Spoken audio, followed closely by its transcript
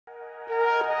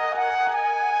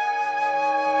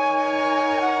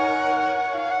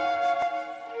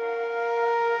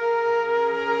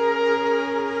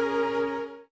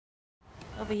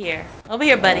here. Over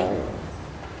here, buddy.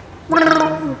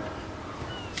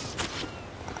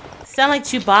 Sound like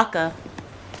Chewbacca.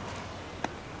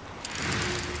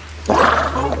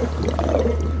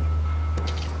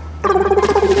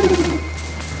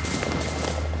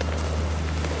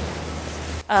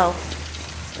 Oh.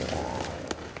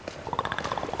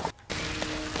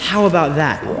 How about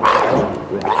that?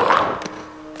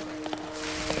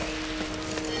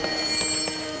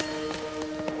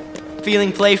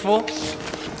 Feeling playful?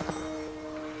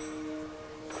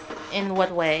 In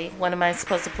what way? What am I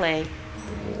supposed to play?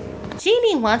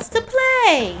 Genie wants to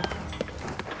play!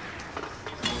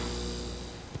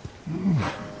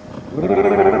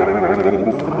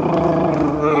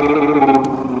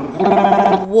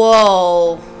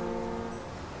 Whoa!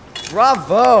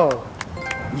 Bravo!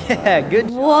 Yeah, good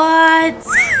job. What?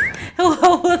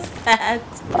 What was that?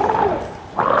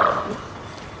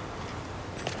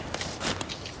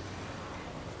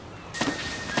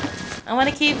 I want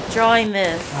to keep drawing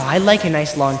this. Oh, I like a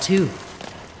nice lawn too.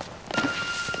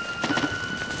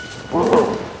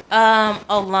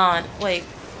 Oh, lawn. Wait.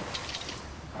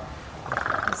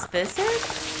 Is this it?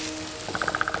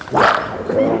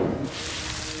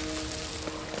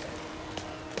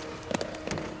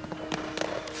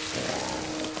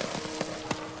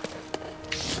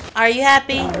 Are you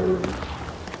happy?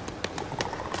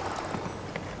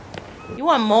 You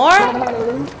want more?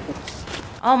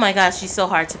 Oh my gosh, she's so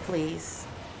hard to please.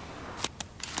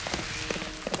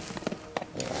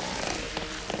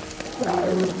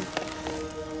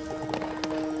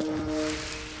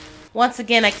 Once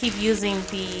again, I keep using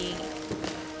the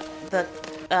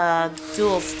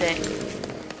dual stick,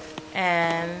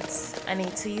 and I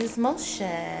need to use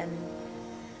motion.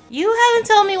 You haven't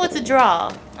told me what to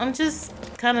draw. I'm just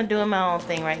kind of doing my own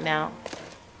thing right now.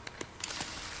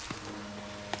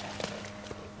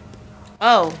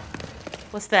 Oh,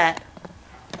 what's that?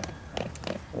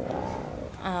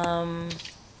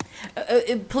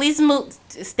 Please move.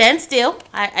 Stand still.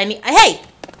 I need. Hey,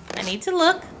 I need to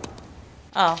look.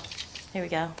 Oh, here we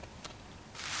go.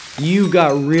 You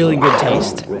got really good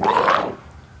taste.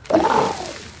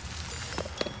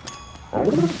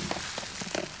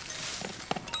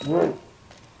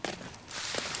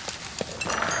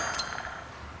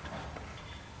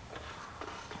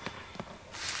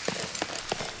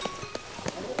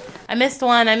 I missed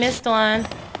one. I missed one.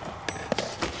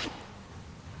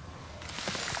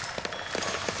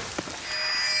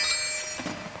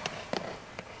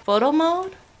 Photo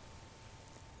mode?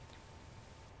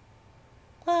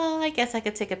 Well, I guess I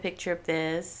could take a picture of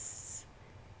this.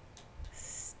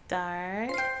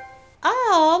 Start.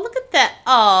 Oh, look at that.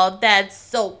 Oh, that's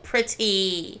so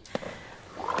pretty.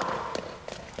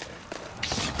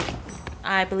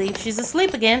 I believe she's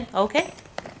asleep again. Okay.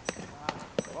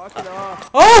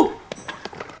 Oh!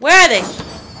 Where are they?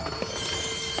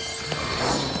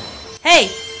 Hey!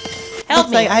 Help Looks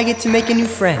me. like I get to make a new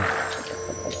friend.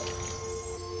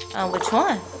 Which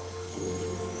one?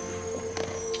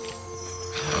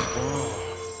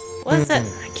 What is that?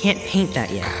 I can't paint that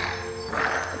yet.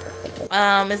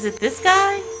 Is it this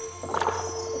guy?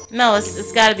 No,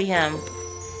 it's gotta be him.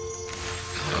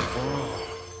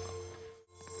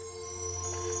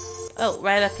 Oh,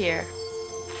 right up here.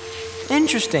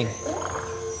 Interesting.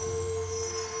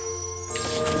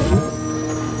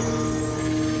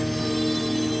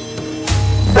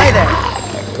 Hi there.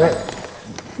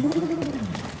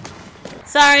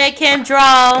 Sorry, I can't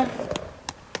draw.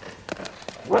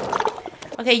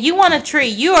 Okay, you want a tree.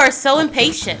 You are so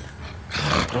impatient.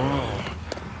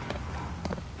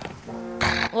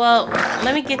 Well,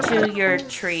 let me get you your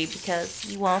tree because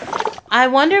you won't. I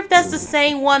wonder if that's the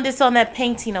same one that's on that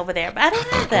painting over there. But I don't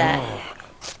have that.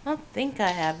 I don't think I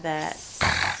have that.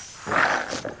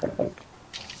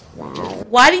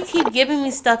 Why do you keep giving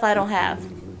me stuff I don't have?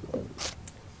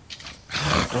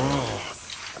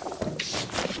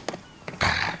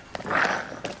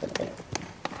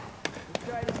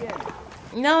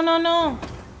 No, no, no.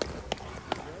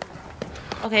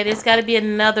 Okay, there's got to be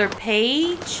another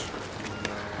page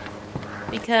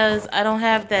because I don't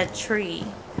have that tree.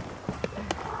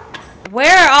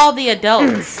 Where are all the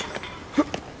adults?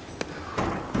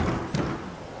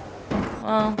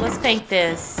 Well, let's paint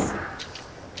this.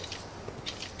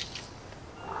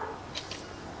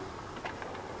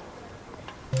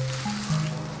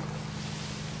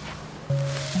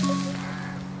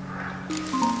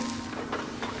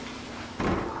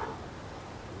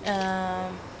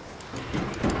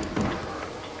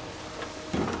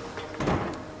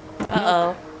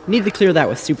 Uh-oh. Need to clear that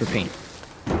with super paint.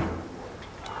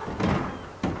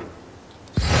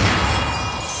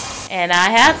 And I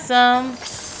have some.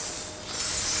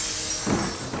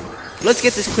 Let's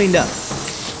get this cleaned up.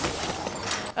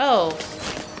 Oh.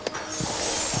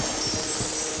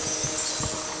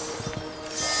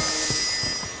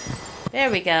 There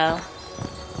we go.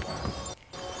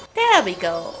 There we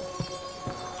go.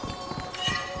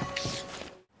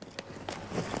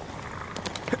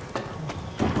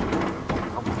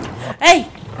 Hey,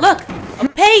 look! A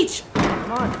page!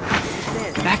 Come on.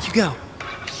 Back you go.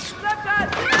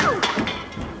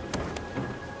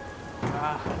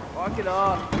 Walk it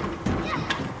off.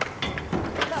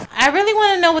 I really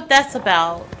want to know what that's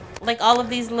about. Like all of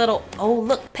these little... Oh,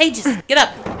 look. Pages. Get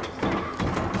up.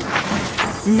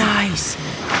 Nice.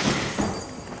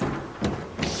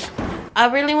 I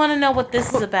really want to know what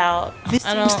this is about. This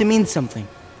seems to mean something.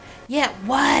 Yeah,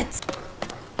 what?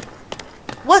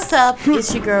 What's up?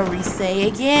 It's your girl Rise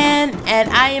again, and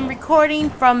I am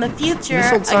recording from the future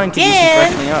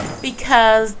again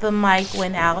because the mic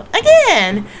went out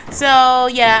again. So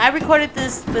yeah, I recorded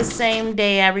this the same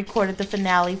day I recorded the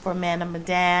finale for Man of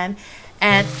Medan,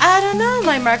 and I don't know,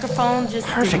 my microphone just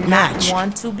did not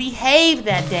want to behave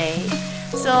that day.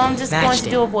 So I'm just going to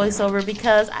do a voiceover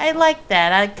because I like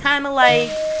that. I kind of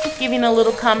like giving a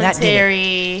little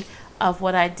commentary of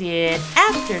what I did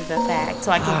after the fact,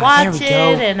 so I can watch it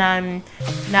and I'm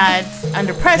not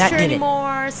under pressure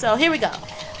anymore. So here we go.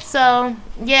 So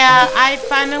yeah, I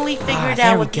finally figured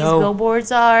out what these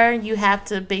billboards are. You have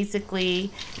to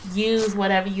basically use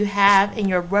whatever you have in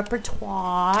your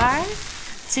repertoire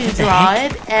to draw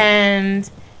it, and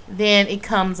then it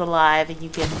comes alive and you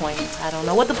get points. I don't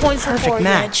know what the points are for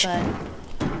yet, but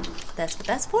that's what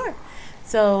that's for.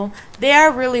 So they are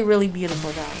really, really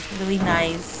beautiful though. Really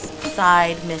nice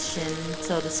side mission,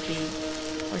 so to speak,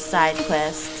 or side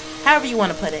quest, however you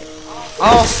want to put it.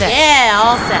 All set. Yeah,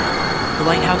 all set. The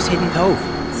Lighthouse Hidden Cove.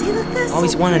 See, look, that's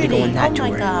always so wanted pretty. to go on that tour.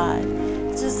 Oh my god,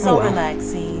 it's just so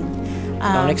relaxing.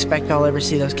 Don't expect I'll ever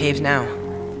see those caves now.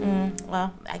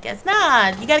 Well, I guess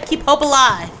not. You gotta keep hope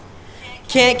alive.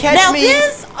 Can't catch me. Now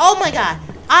this, oh my god,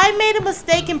 I made a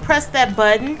mistake and pressed that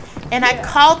button, and I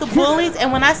called the bullies,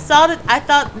 and when I saw it, I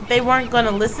thought they weren't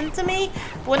gonna listen to me.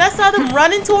 But when I saw them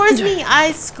running towards me,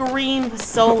 I screamed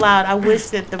so loud. I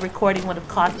wish that the recording would have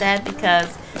caught that,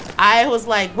 because I was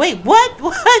like, wait, what?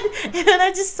 What? And then I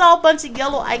just saw a bunch of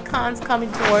yellow icons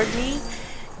coming toward me.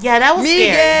 Yeah, that was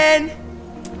scary.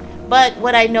 Again. But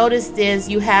what I noticed is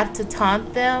you have to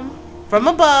taunt them from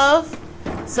above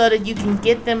so that you can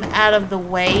get them out of the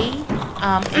way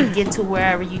and get to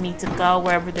wherever you need to go,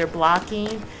 wherever they're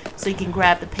blocking, so you can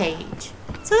grab the page.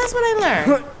 So that's what I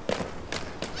learned.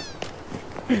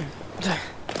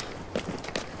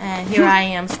 And here I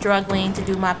am struggling to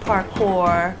do my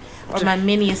parkour or my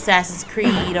mini Assassin's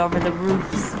Creed over the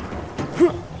roofs.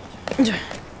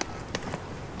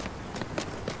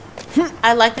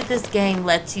 I like that this game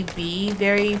lets you be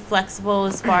very flexible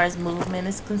as far as movement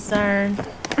is concerned.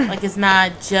 Like, it's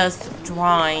not just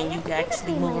drawing. You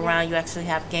actually move around. You actually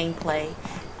have gameplay.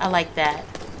 I like that.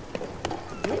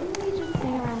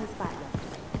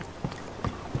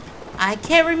 I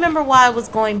can't remember why I was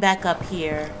going back up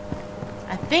here.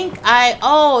 I think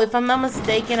if I'm not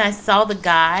mistaken, I saw the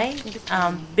guy,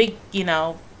 big,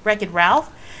 Wreck-It Ralph,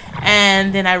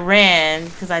 and then I ran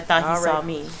because I thought he saw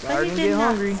me. But he did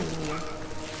not see me.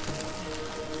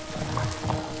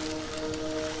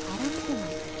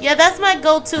 Yeah, that's my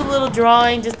go-to little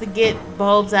drawing, just to get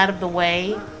bulbs out of the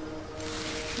way.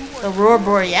 Aurora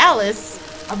Borealis.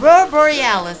 Aurora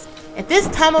Borealis. At this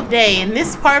time of day, in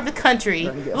this part of the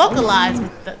country, localized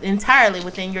entirely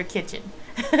within your kitchen.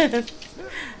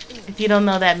 If you don't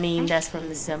know that meme, that's from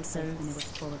The Simpsons.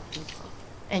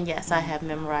 And yes, I have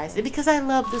memorized it because I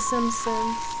love The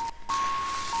Simpsons.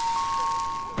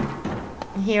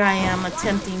 And here I am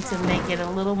attempting to make it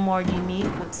a little more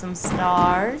unique with some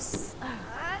stars.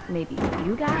 Maybe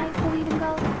you guys believe in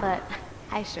ghosts, but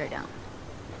I sure don't.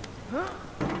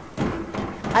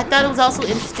 I thought it was also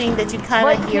interesting that you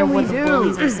kind of hear what the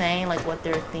bullies are saying, like what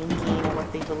they're thinking or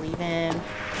what they believe in.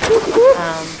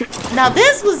 Now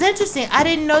this was interesting. I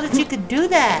didn't know that you could do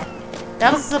that.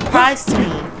 That was a surprise to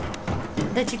me.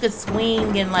 That you could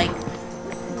swing and like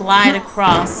glide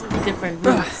across different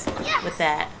routes with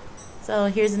that. So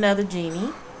here's another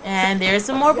genie. And there's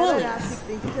some more bullies.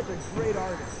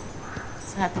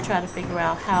 So I have to try to figure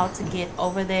out how to get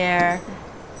over there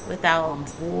without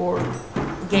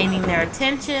gaining their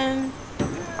attention.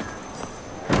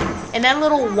 And that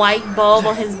little white bulb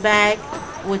on his back,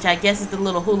 which I guess is the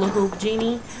little hula hoop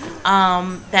genie,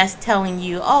 that's telling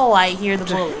you, oh, I hear the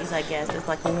bullies, I guess. It's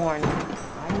like a warning.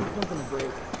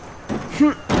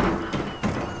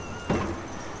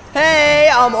 Hey,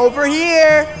 I'm over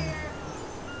here.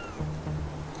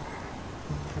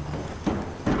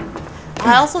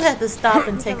 I also had to stop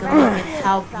and take a look at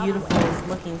how beautiful it's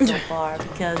looking so far,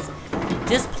 because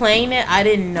just playing it, I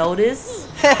didn't notice.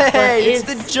 Hey, it's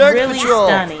the Jerk really Patrol.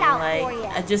 Stunning. Like,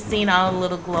 I just seen all the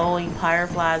little glowing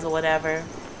fireflies or whatever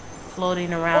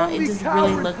floating around. It just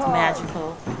really looked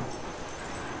magical.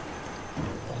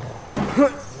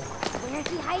 Where's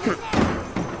he hiding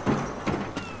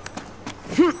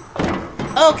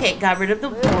now? Okay, got rid of the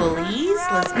bullies.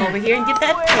 Let's go over here and get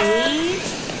that page.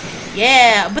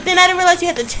 Yeah, but then I didn't realize you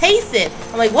had to chase it.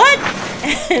 I'm like, what?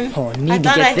 And Oh, I need I to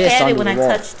thought get I this had on it when the I wall.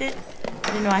 touched it. I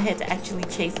didn't know I had to actually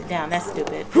chase it down. That's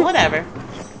stupid. Whatever.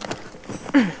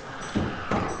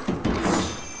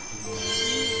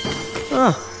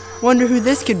 Wonder who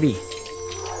this could be.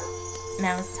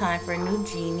 Now it's time for a new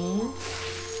genie.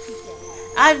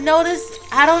 I've noticed,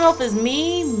 I don't know if it's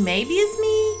me, maybe it's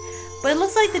me, but it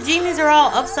looks like the genies are all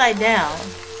upside down.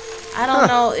 I don't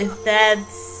know if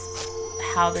that's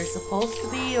how they're supposed to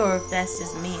be, or if that's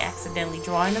just me accidentally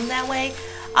drawing them that way.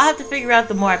 I'll have to figure out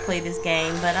the more I play this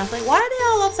game, but I was like, why are they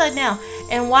all upside down?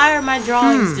 And why are my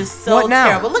drawings just so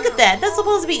terrible? Look at that. That's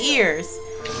supposed to be ears.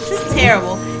 It's just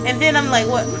terrible. And then I'm like,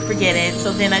 what? Forget it.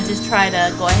 So then I just try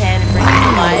to go ahead and bring it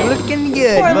to life. Looking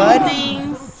good, Poor bud. little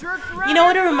things. You know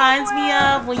what it reminds me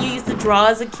of? When you used to draw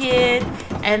as a kid,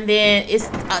 and then it's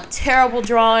a terrible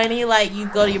drawing, and you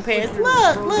go to your parents,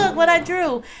 look what I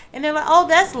drew. And they're like, oh,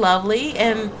 that's lovely.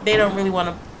 And they don't really want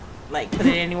to put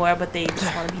it anywhere, but they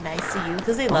just want to be nice to you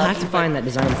because they love you. I'll have to find that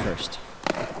design first.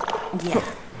 Yeah.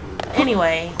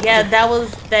 Anyway, yeah,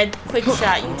 that quick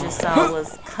shot you just saw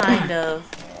was kind of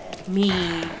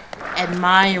me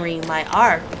admiring my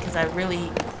art, because I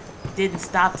really didn't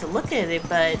stop to look at it,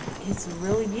 but it's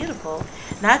really beautiful.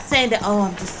 Not saying that, oh,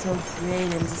 I'm just so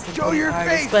great and just a great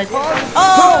artist, but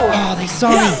oh, they saw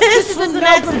me. this was an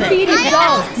accident.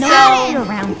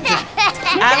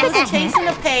 I was chasing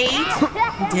a page,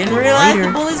 didn't realize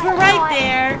the bullies were right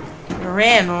there,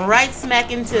 ran right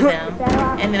smack into them,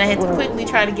 and then I had to quickly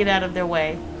try to get out of their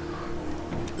way.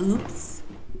 Oops.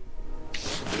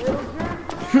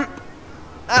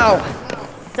 Ow.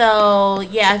 So,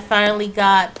 yeah, I finally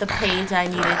got the page I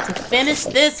needed to finish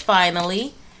this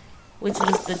finally, which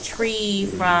was the tree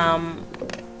from,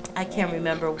 I can't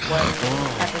remember what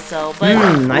episode, but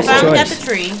nice I finally got choice. the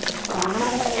tree,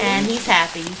 and he's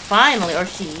happy, finally, or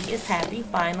she is happy,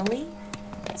 finally.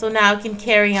 So now I can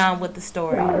carry on with the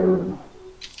story.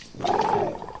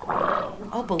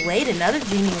 Oh, but wait, another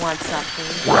genie wants something.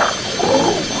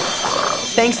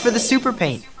 Thanks for the super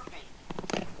paint.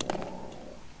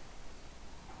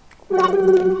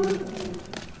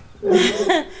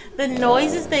 The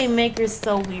noises they make are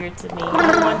so weird to me.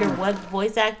 I wonder what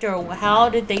voice actor or how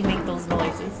did they make those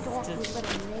noises. It's just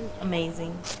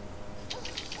amazing.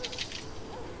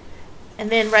 And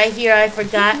then right here I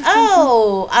forgot.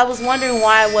 Oh, I was wondering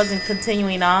why I wasn't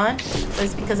continuing on. But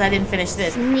it's because I didn't finish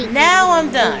this. Now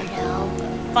I'm done.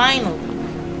 Finally.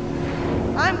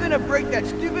 I'm gonna break that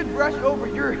stupid brush over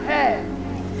your head.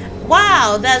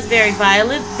 Wow, that's very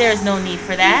violent. There's no need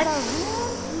for that.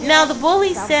 Now, the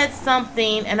bully said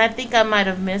something, and I think I might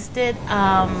have missed it,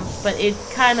 but it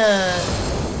kind of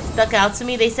stuck out to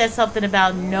me. They said something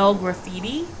about no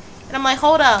graffiti. And I'm like,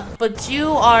 hold up, but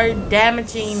you are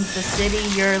damaging the city.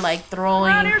 You're like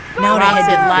throwing rocks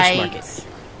and lights.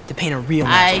 To paint a real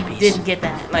I masterpiece. didn't get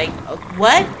that. Like,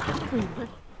 what?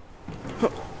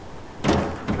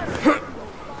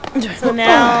 So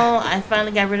now I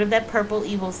finally got rid of that purple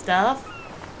evil stuff.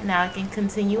 Now I can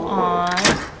continue on.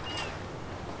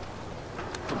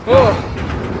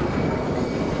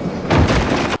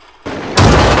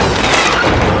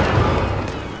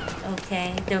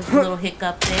 Okay, there was a little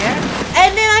hiccup there.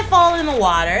 And then I fall in the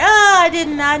water. Oh, I did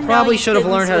not know. Probably should have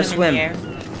learned how to swim.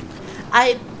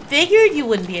 I figured you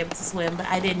wouldn't be able to swim, but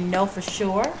I didn't know for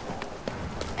sure.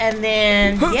 And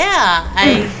then, yeah,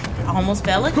 I almost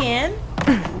fell again.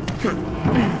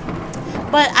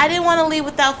 But I didn't want to leave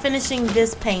without finishing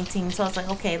this painting, so I was like,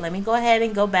 okay, let me go ahead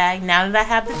and go back. Now that I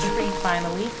have the tree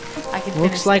finally, I can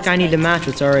finish Looks like I need to match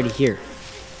what's already here.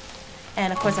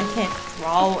 And of course, I can't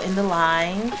draw in the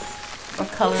lines or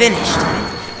color. Finished.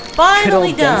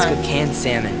 Finally Good old done. Denska canned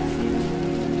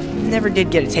salmon. Never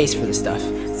did get a taste for the stuff.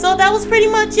 So that was pretty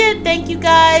much it. Thank you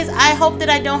guys. I hope that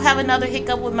I don't have another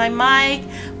hiccup with my mic.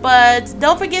 But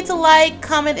don't forget to like,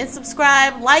 comment, and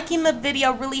subscribe. Liking the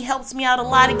video really helps me out a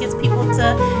lot. It gets people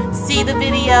to see the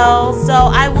video. So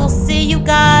I will see you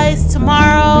guys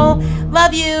tomorrow.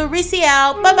 Love you. Reese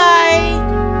out.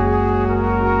 Bye-bye.